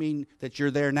t-shirt doesn't mean that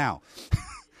you're there now.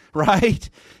 Right?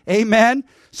 Amen?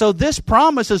 So this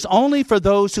promise is only for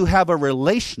those who have a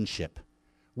relationship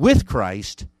with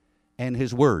Christ and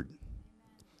His Word.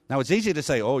 Now, it's easy to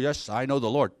say, oh, yes, I know the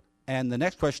Lord. And the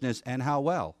next question is, and how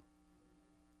well?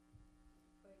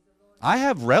 I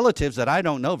have relatives that I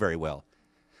don't know very well.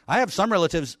 I have some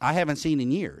relatives I haven't seen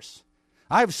in years.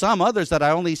 I have some others that I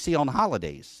only see on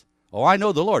holidays. Oh, I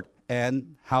know the Lord.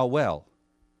 And how well?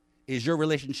 Is your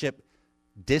relationship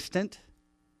distant?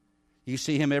 You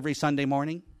see Him every Sunday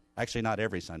morning? Actually, not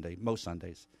every Sunday, most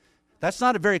Sundays. That's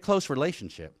not a very close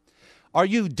relationship. Are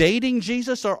you dating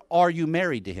Jesus or are you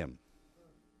married to Him?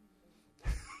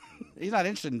 He's not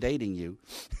interested in dating you.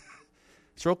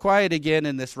 It's real quiet again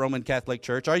in this Roman Catholic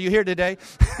Church. Are you here today?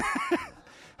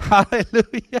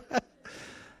 Hallelujah.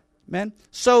 Man.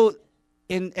 So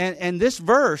in this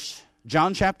verse,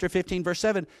 John chapter 15, verse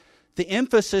 7, the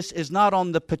emphasis is not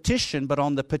on the petition, but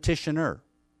on the petitioner.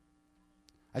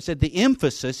 I said the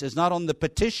emphasis is not on the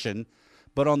petition,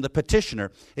 but on the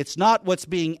petitioner. It's not what's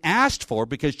being asked for,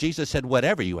 because Jesus said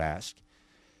whatever you ask.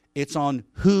 It's on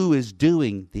who is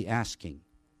doing the asking.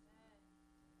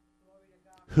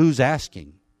 Who's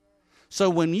asking? So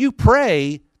when you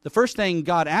pray, the first thing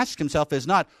God asks Himself is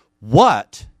not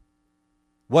what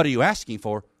are you asking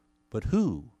for, but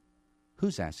who?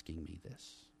 Who's asking me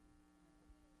this?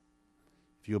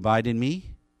 If you abide in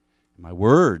me, and my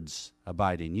words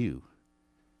abide in you,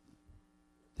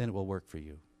 then it will work for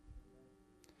you.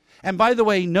 And by the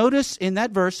way, notice in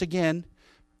that verse again,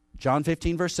 John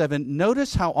 15, verse 7,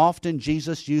 notice how often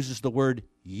Jesus uses the word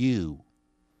you.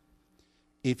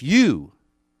 If you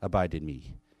abide in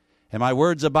me, and my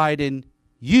words abide in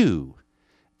you,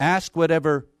 ask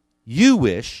whatever you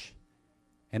wish,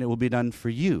 and it will be done for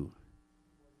you.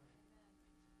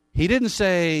 He didn't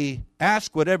say,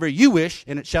 ask whatever you wish,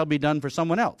 and it shall be done for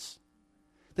someone else.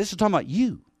 This is talking about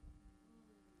you.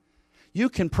 You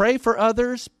can pray for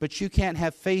others, but you can't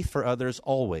have faith for others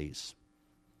always.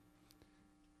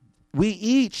 We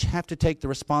each have to take the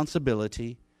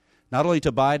responsibility, not only to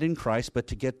abide in Christ, but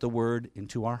to get the Word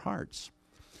into our hearts.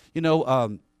 You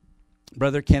know,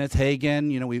 Brother Kenneth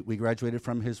Hagin, we graduated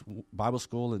from his Bible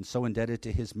school and so indebted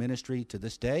to his ministry to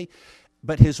this day.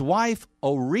 But his wife,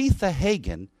 Oretha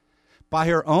Hagin, by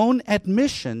her own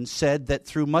admission, said that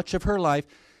through much of her life,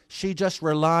 she just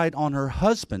relied on her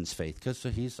husband's faith, because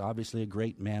he's obviously a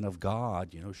great man of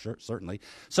God, certainly.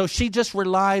 So she just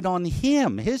relied on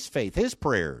him, his faith, his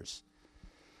prayers.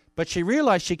 But she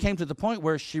came to the point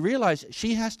where she realized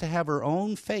she has to have her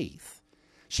own faith.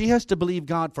 She has to believe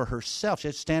God for herself. She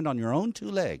has to stand on your own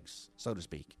two legs, so to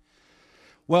speak.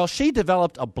 Well, she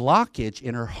developed a blockage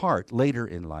in her heart later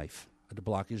in life. The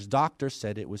blockage, doctors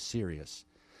said it was serious.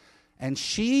 And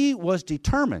she was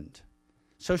determined.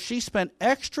 So she spent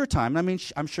extra time. I mean,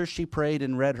 I'm sure she prayed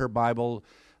and read her Bible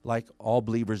like all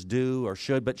believers do or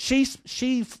should, but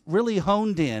she really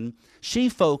honed in, she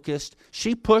focused,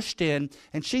 she pushed in,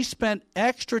 and she spent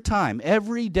extra time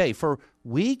every day for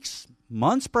weeks,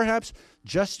 months perhaps,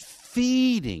 just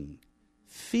feeding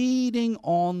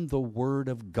on the Word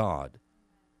of God.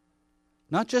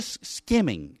 Not just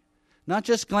skimming, not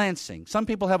just glancing. Some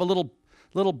people have a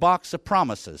little box of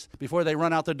promises. Before they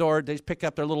run out the door, they pick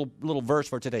up their little verse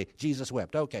for today. Jesus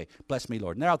wept. Okay, bless me,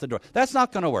 Lord. And they're out the door. That's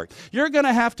not going to work. You're going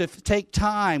to have to take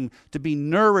time to be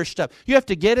nourished up. You have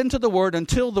to get into the Word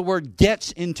until the Word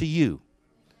gets into you.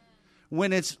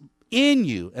 When it's in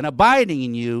you and abiding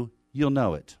in you, you'll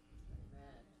know it.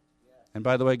 And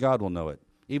by the way, God will know it.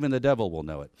 Even the devil will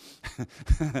know it.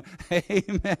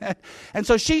 Amen. And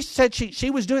so she said she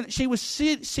was doing it. She was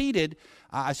seated,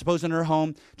 I suppose, in her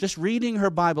home, just reading her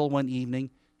Bible one evening,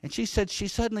 and she said she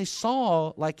suddenly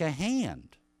saw like a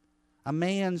hand, a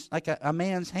man's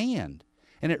hand,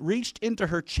 and it reached into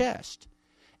her chest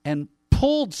and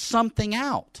pulled something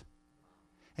out.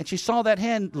 And she saw that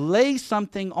hand lay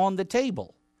something on the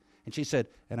table. And she said,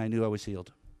 and I knew I was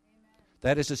healed.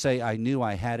 That is to say, I knew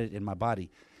I had it in my body.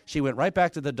 She went right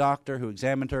back to the doctor who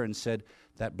examined her and said,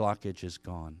 that blockage is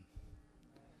gone.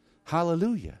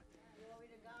 Hallelujah.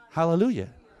 Hallelujah.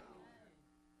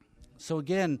 So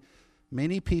again,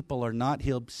 many people are not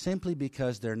healed simply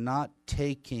because they're not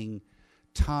taking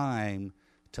time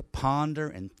to ponder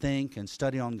and think and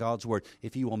study on God's Word.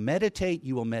 If you will meditate,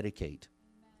 you will medicate.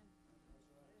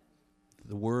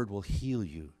 The Word will heal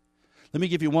you. Let me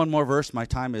give you one more verse. My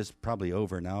time is probably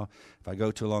over now. If I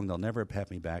go too long, they'll never have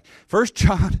me back. 1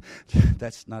 John,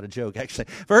 that's not a joke, actually.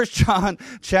 1 John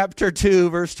chapter 2,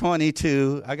 verse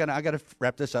 22. I gotta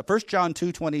wrap this up. 1 John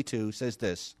 2:22 says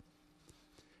this.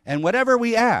 And whatever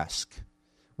we ask,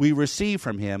 we receive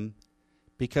from him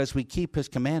because we keep his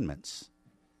commandments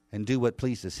and do what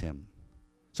pleases him.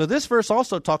 So this verse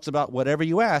also talks about whatever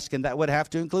you ask, and that would have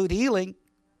to include healing.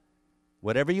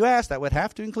 Whatever you ask, that would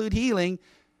have to include healing.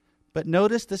 But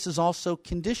notice this is also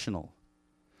conditional.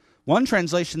 One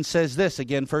translation says this,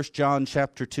 again, 1 John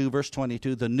chapter 2, verse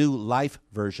 22, the New Life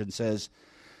Version says,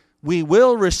 we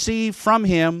will receive from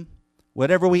him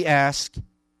whatever we ask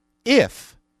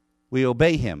if we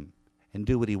obey him and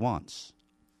do what he wants.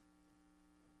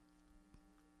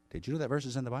 Did you know that verse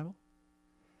is in the Bible?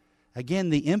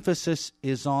 Again, the emphasis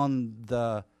is on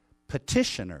the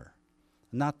petitioner,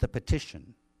 not the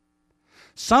petition.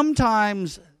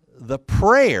 Sometimes the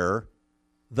prayer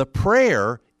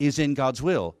is in God's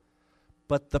will,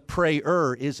 but the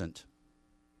prayer isn't.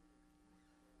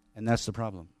 And that's the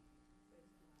problem.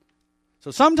 So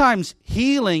sometimes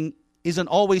healing isn't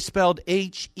always spelled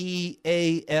Healing.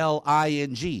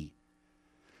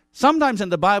 Sometimes in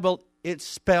the Bible it's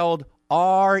spelled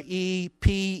Repent.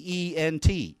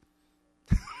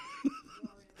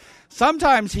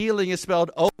 Sometimes healing is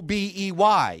spelled Obey.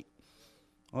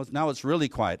 Well, now it's really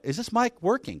quiet. Is this mic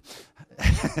working?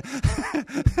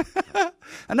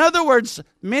 In other words,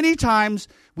 many times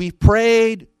we've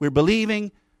prayed, we're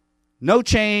believing, no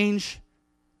change.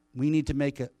 We need to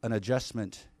make an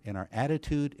adjustment in our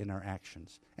attitude, in our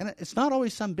actions. And it's not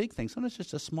always some big thing. Sometimes it's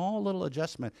just a small little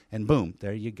adjustment, and boom,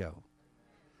 there you go.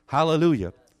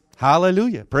 Hallelujah.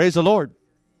 Hallelujah. Praise the Lord.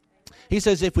 He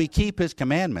says if we keep his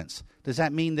commandments, does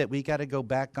that mean that we got to go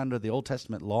back under the Old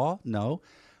Testament law? No.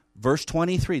 Verse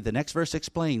 23, the next verse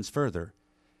explains further.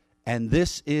 And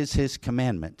this is his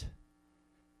commandment.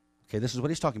 Okay, this is what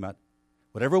he's talking about.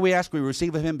 Whatever we ask, we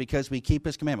receive of him because we keep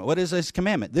his commandment. What is his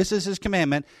commandment? This is his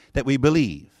commandment, that we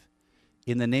believe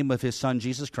in the name of his Son,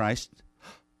 Jesus Christ,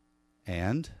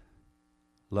 and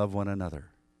love one another.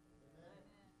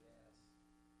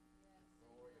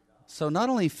 So not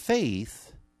only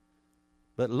faith,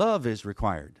 but love is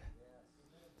required.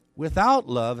 Without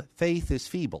love, faith is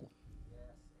feeble.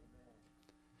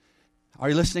 Are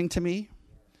you listening to me?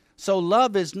 So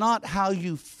love is not how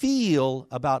you feel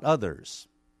about others.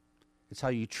 It's how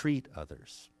you treat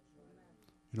others.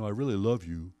 You know, I really love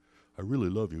you. I really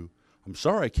love you. I'm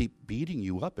sorry I keep beating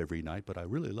you up every night, but I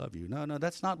really love you. No,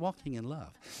 that's not walking in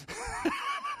love.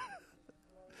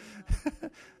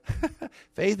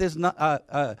 Faith is not,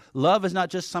 love is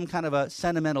not just some kind of a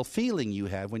sentimental feeling you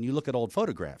have when you look at old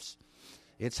photographs.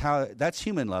 It's how, that's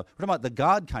human love. What about the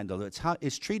God kind of love?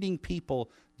 It's treating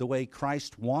people the way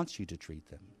Christ wants you to treat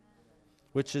them,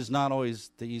 which is not always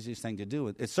the easiest thing to do.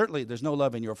 It's certainly, there's no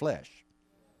love in your flesh.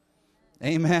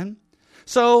 Amen?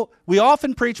 So we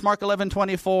often preach Mark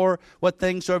 11:24, what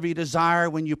things soever you desire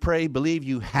when you pray, believe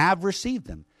you have received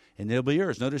them, and they'll be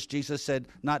yours. Notice Jesus said,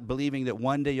 not believing that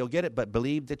one day you'll get it, but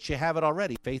believe that you have it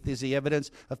already. Faith is the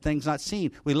evidence of things not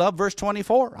seen. We love verse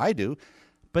 24. I do.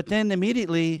 But then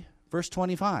immediately, verse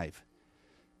 25.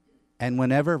 And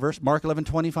whenever, Mark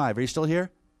 11:25, are you still here?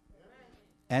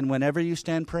 And whenever you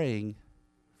stand praying,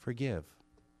 forgive.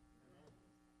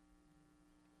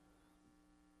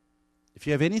 If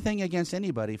you have anything against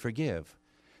anybody, forgive,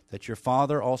 that your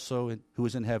Father also who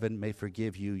is in heaven may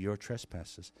forgive you your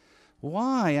trespasses.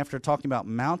 Why, after talking about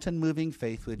mountain-moving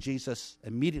faith, would Jesus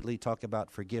immediately talk about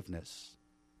forgiveness?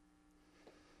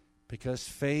 Because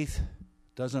faith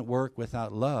doesn't work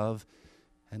without love,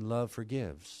 and love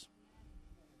forgives.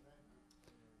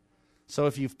 So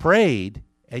if you've prayed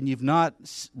and you've not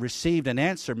received an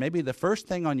answer, maybe the first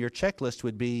thing on your checklist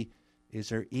would be, is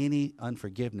there any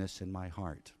unforgiveness in my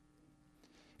heart?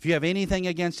 If you have anything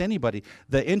against anybody,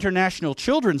 the International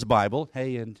Children's Bible,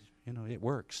 hey, and you know, it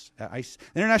works. The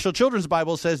International Children's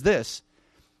Bible says this: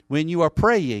 when you are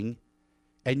praying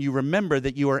and you remember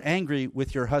that you are angry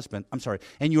with your husband,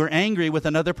 and you are angry with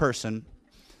another person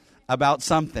about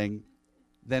something,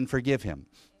 then forgive him.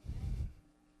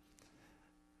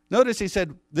 Notice he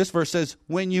said, this verse says,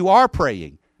 when you are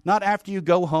praying, not after you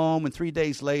go home and 3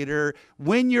 days later,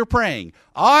 when you're praying,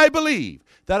 I believe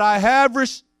that I have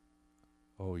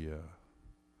Oh yeah.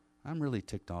 I'm really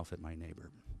ticked off at my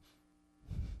neighbor.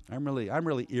 I'm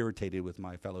really irritated with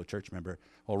my fellow church member.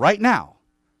 Well, right now,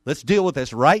 let's deal with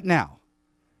this right now.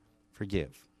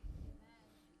 Forgive.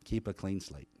 Keep a clean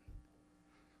slate.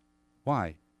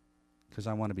 Why? Because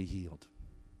I want to be healed.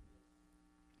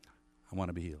 I want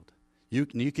to be healed. You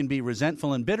can be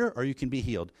resentful and bitter, or you can be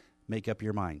healed. Make up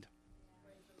your mind.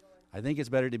 I think it's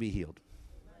better to be healed.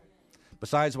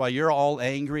 Besides, while you're all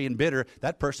angry and bitter,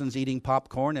 that person's eating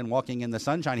popcorn and walking in the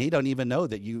sunshine. He don't even know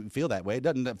that you feel that way. It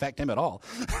doesn't affect him at all.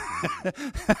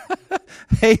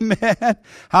 Amen.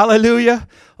 Hallelujah.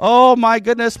 Oh, my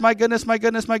goodness, my goodness, my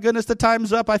goodness, my goodness. The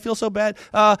time's up. I feel so bad.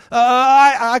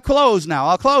 I close now.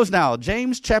 I'll close now.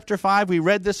 James chapter 5, we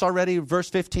read this already, verse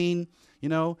 15. You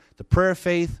know, the prayer of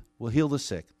faith will heal the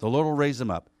sick. The Lord will raise them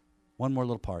up. One more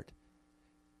little part.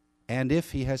 And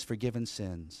if he has forgiven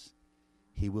sins,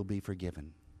 he will be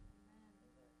forgiven.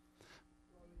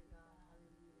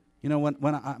 You know, when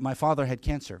my father had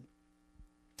cancer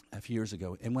a few years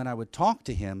ago, and when I would talk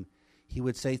to him, he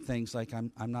would say things like,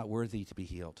 I'm not worthy to be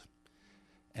healed.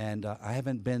 And I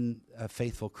haven't been a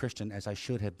faithful Christian as I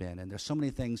should have been. And there's so many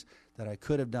things that I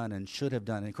could have done and should have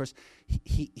done. And of course,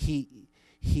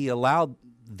 he allowed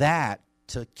that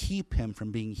to keep him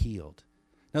from being healed.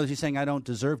 In other words, he's saying, I don't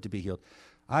deserve to be healed.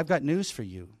 I've got news for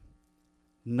you.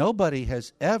 Nobody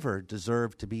has ever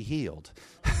deserved to be healed.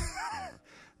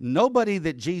 Nobody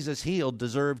that Jesus healed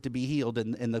deserved to be healed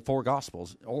in the four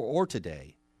Gospels or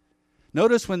today.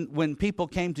 Notice when people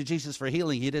came to Jesus for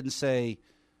healing, he didn't say,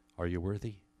 are you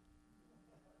worthy?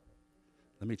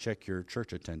 Let me check your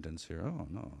church attendance here. Oh,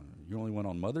 no, you only went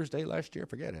on Mother's Day last year?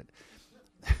 Forget it.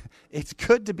 It's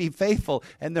good to be faithful,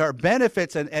 and there are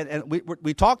benefits, and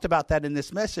we talked about that in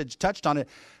this message, touched on it,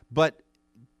 but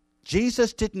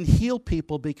Jesus didn't heal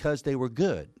people because they were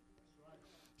good.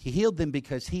 He healed them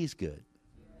because he's good.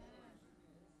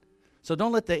 So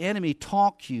don't let the enemy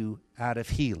talk you out of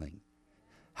healing.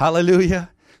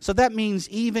 Hallelujah. So that means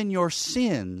even your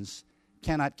sins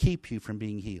cannot keep you from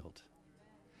being healed.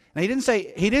 Now he didn't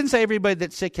say everybody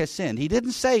that's sick has sinned. He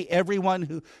didn't say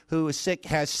everyone who is sick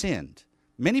has sinned.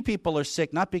 Many people are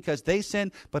sick not because they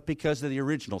sinned, but because of the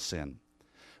original sin.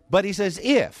 But he says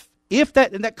if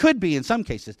that, and that could be in some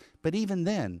cases, but even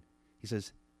then, he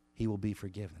says, he will be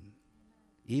forgiven.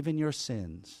 Even your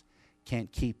sins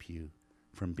can't keep you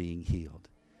from being healed.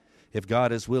 If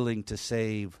God is willing to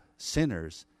save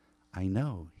sinners, I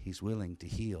know he's willing to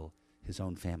heal his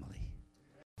own family.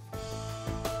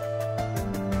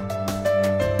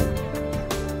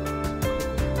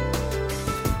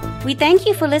 We thank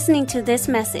you for listening to this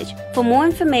message. For more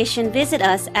information, visit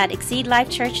us at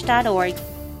exceedlifechurch.org